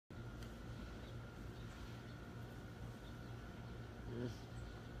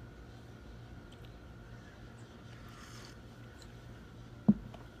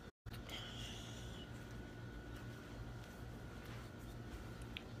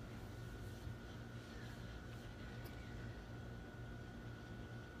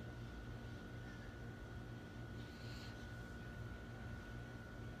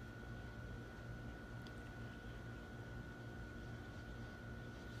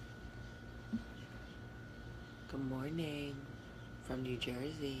Good morning from New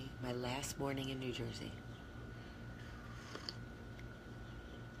Jersey. My last morning in New Jersey.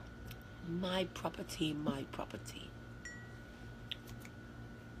 My property, my property.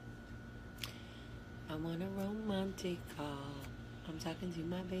 I want a romantic call. I'm talking to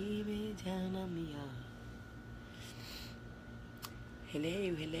my baby down on me. Hello,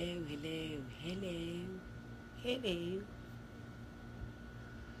 hello, hello, hello, hello.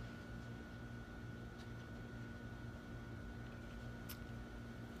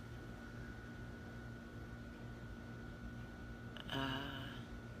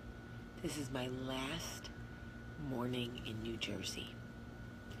 This is my last morning in New Jersey.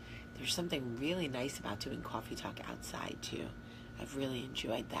 There's something really nice about doing coffee talk outside too. I've really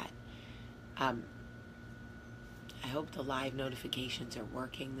enjoyed that. I hope the live notifications are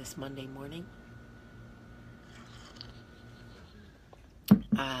working this Monday morning.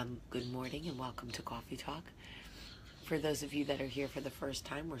 Good morning and welcome to Coffee Talk. For those of you that are here for the first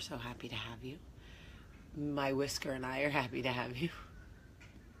time, we're so happy to have you. My whisker and I are happy to have you.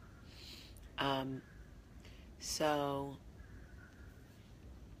 So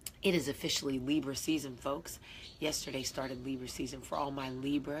it is officially Libra season, folks. Yesterday started Libra season for all my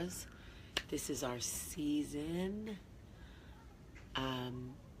Libras. This is our season.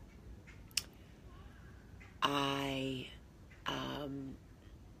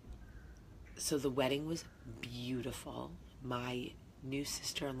 So the wedding was beautiful. My new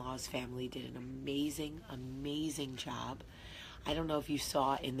sister-in-law's family did an amazing job. I don't know if you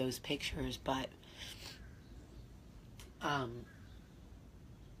saw in those pictures, but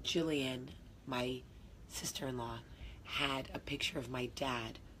Jillian, my sister-in-law, had a picture of my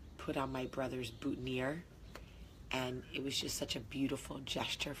dad put on my brother's boutonniere, and it was just such a beautiful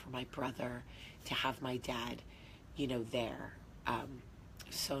gesture for my brother to have my dad, there.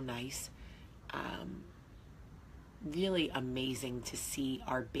 So nice. Really amazing to see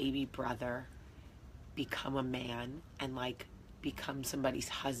our baby brother become a man and become somebody's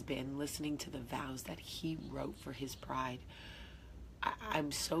husband, listening to the vows that he wrote for his bride.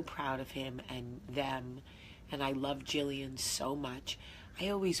 I'm so proud of him and them, and I love Jillian so much. I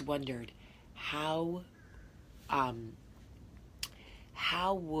always wondered how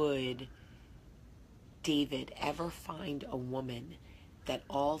would David ever find a woman that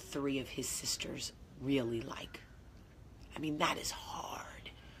all three of his sisters really like? I mean, that is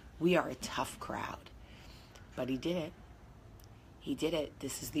hard. We are a tough crowd, but he did it. He did it.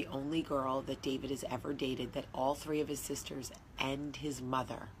 This is the only girl that David has ever dated that all three of his sisters and his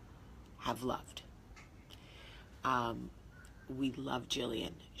mother have loved. We love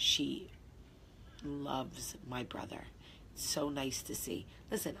Jillian. She loves my brother. It's so nice to see.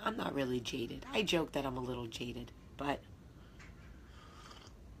 Listen, I'm not really jaded. I joke that I'm a little jaded, but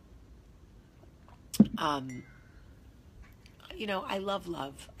I love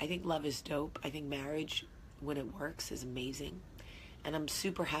love. I think love is dope. I think marriage, when it works, is amazing. And I'm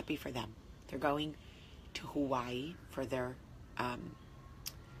super happy for them. They're going to Hawaii for their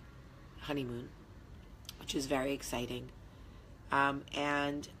honeymoon, which is very exciting.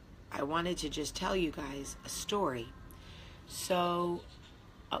 And I wanted to just tell you guys a story. So,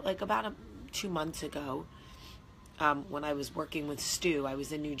 about 2 months ago, when I was working with Stu, I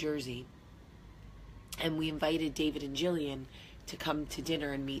was in New Jersey, and we invited David and Jillian to come to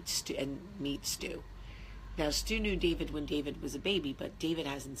dinner and meet Stu. Now, Stu knew David when David was a baby, but David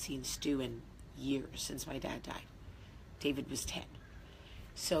hasn't seen Stu in years, since my dad died. David was 10.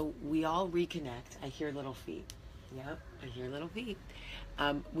 So we all reconnect. I hear little feet. Yep, I hear little feet.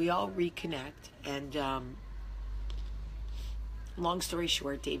 We all reconnect, and long story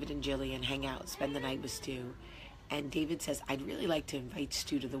short, David and Jillian hang out, spend the night with Stu, and David says, I'd really like to invite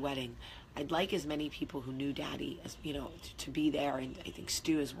Stu to the wedding. I'd like as many people who knew Daddy as, to be there, and I think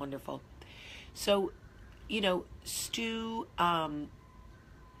Stu is wonderful. So, Stu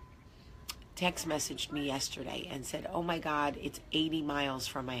text messaged me yesterday and said, oh my God, it's 80 miles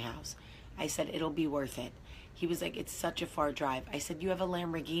from my house. I said, it'll be worth it. He was like, it's such a far drive. I said, you have a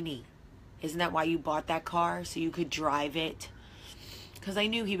Lamborghini. Isn't that why you bought that car? So you could drive it? Because I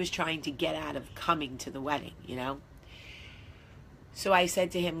knew he was trying to get out of coming to the wedding, So I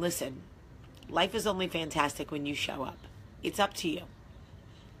said to him, listen, life is only fantastic when you show up. It's up to you.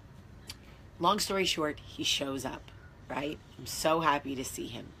 Long story short, he shows up, right? I'm so happy to see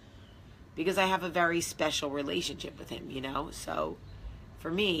him because I have a very special relationship with him, So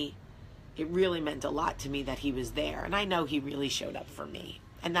for me, it really meant a lot to me that he was there. And I know he really showed up for me,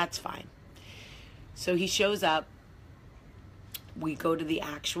 and that's fine. So he shows up. We go to the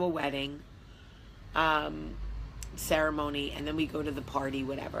actual wedding ceremony, and then we go to the party,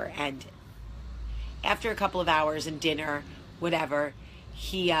 whatever. And after a couple of hours and dinner, whatever,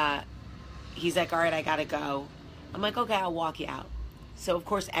 he's like, all right, I gotta go. I'm like, okay, I'll walk you out. So, of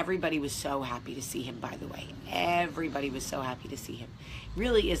course, everybody was so happy to see him, by the way. Everybody was so happy to see him.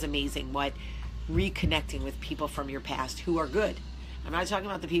 Really is amazing what reconnecting with people from your past who are good. I'm not talking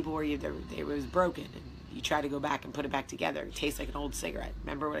about the people where it was broken and you try to go back and put it back together. It tastes like an old cigarette.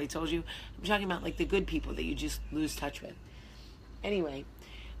 Remember what I told you? I'm talking about like the good people that you just lose touch with. Anyway,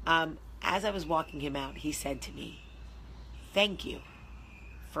 as I was walking him out, he said to me, "Thank you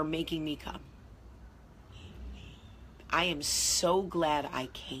for making me come. I am so glad I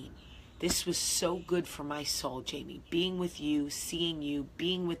came. This was so good for my soul, Jamie. Being with you, seeing you,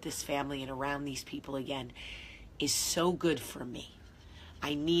 being with this family and around these people again is so good for me.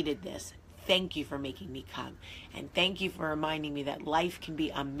 I needed this. Thank you for making me come. And thank you for reminding me that life can be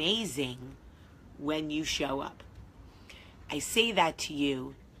amazing when you show up." I say that to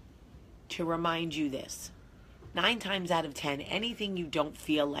you to remind you this. 9 times out of 10, anything you don't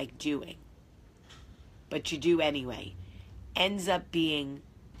feel like doing, but you do anyway, ends up being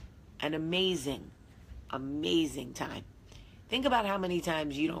an amazing, amazing time. Think about how many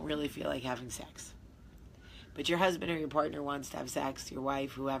times you don't really feel like having sex, but your husband or your partner wants to have sex, your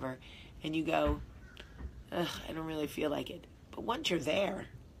wife, whoever, and you go, "Ugh, I don't really feel like it." But once you're there,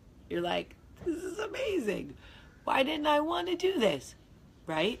 you're like, "This is amazing. Why didn't I want to do this?"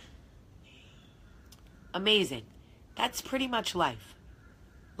 Right? Amazing. That's pretty much life.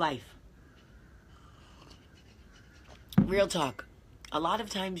 Life. Real talk. A lot of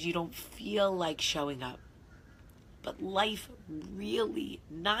times you don't feel like showing up. But life really,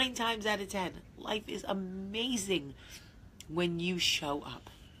 9 times out of 10, life is amazing when you show up.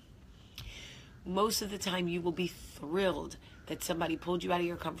 Most of the time you will be thrilled that somebody pulled you out of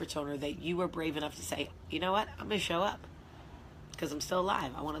your comfort zone or that you were brave enough to say, "You know what? I'm going to show up because I'm still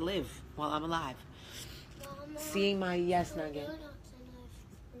alive. I want to live while I'm alive." Seeing my yes nugget.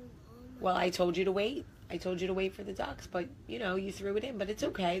 Well, I told you to wait. I told you to wait for the ducks, but you threw it in, but it's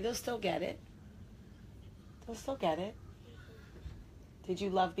okay. They'll still get it. They'll still get it. Did you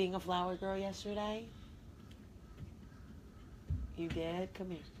love being a flower girl yesterday? You did? Come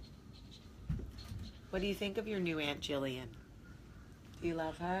here. What do you think of your new Aunt Jillian? Do you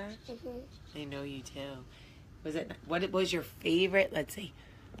love her? Mm-hmm. I know you do. What was your favorite? Let's see.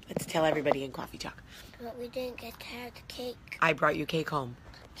 Let's tell everybody in Coffee Talk. But we didn't get to have the cake. I brought you cake home.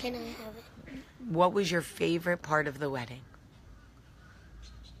 Can I have it? What was your favorite part of the wedding?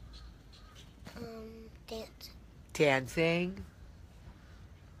 Dancing. Dancing?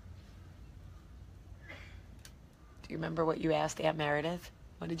 Do you remember what you asked Aunt Meredith?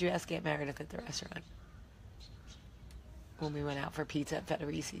 What did you ask Aunt Meredith at the restaurant? When we went out for pizza at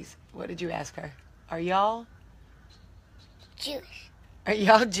Federici's. What did you ask her? Are y'all Jewish? Are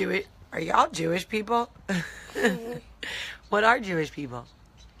y'all Jewish? Are y'all Jewish people? Mm-hmm. What are Jewish people?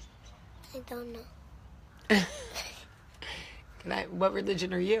 I don't know. What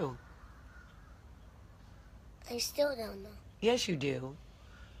religion are you? I still don't know. Yes, you do.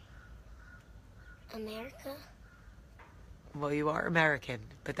 America? Well, you are American,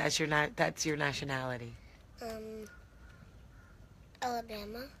 but that's your nationality.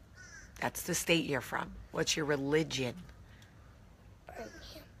 Alabama. That's the state you're from. What's your religion?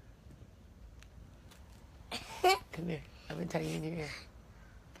 Come here. I'm going to tell you in your ear.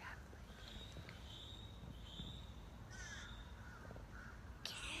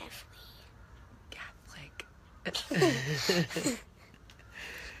 Catholic.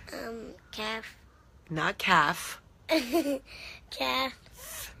 Calf. Not calf.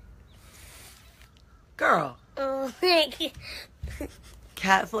 Calf. Girl. Oh,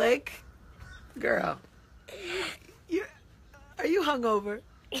 Catholic. Girl. Are you hungover?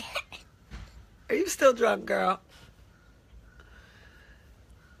 Are you still drunk, girl?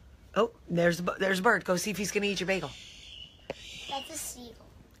 Oh, there's a bird. Go see if he's going to eat your bagel. That's a seagull.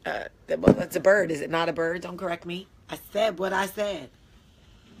 Well, that's a bird. Is it not a bird? Don't correct me. I said what I said.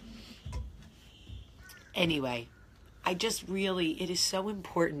 Anyway, it is so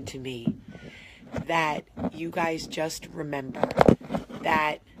important to me that you guys just remember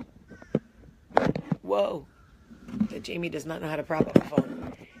that, that Jamie does not know how to prop up a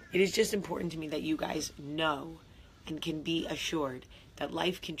phone. It is just important to me that you guys know and can be assured that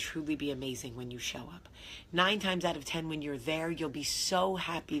life can truly be amazing when you show up. 9 times out of 10, when you're there, you'll be so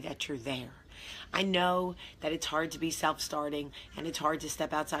happy that you're there. I know that it's hard to be self-starting and it's hard to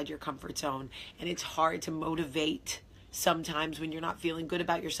step outside your comfort zone and it's hard to motivate sometimes when you're not feeling good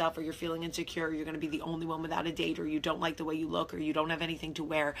about yourself or you're feeling insecure, or you're going to be the only one without a date, or you don't like the way you look, or you don't have anything to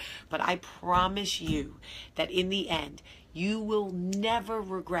wear. But I promise you that in the end, you will never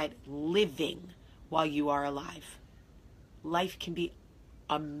regret living while you are alive. Life can be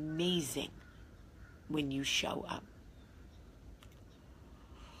amazing when you show up.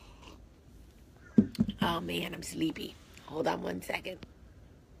 Oh man, I'm sleepy. Hold on one second.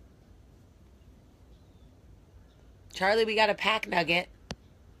 Charlie, we got a pack nugget.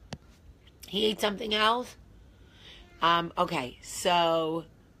 He ate something else? Okay, so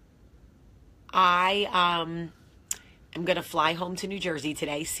I am going to fly home to New Jersey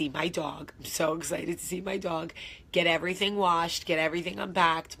today, see my dog. I'm so excited to see my dog. Get everything washed, get everything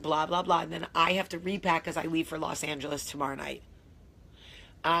unpacked, blah, blah, blah. And then I have to repack as I leave for Los Angeles tomorrow night.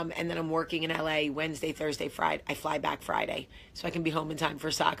 And then I'm working in LA Wednesday, Thursday, Friday. I fly back Friday so I can be home in time for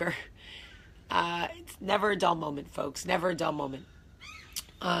soccer. It's never a dull moment, folks. Never a dull moment.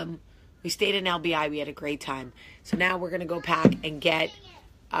 We stayed in LBI. We had a great time. So now we're going to go pack and get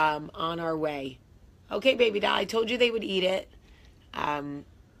on our way. Okay, baby doll. I told you they would eat it.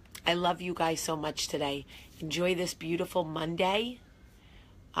 I love you guys so much today. Enjoy this beautiful Monday.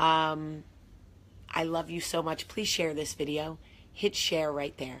 I love you so much. Please share this video. Hit share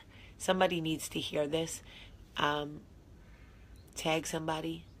right there. Somebody needs to hear this. Tag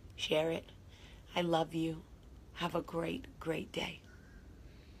somebody. Share it. I love you. Have a great, great day.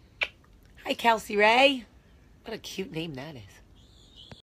 Hi, Kelsey Ray. What a cute name that is.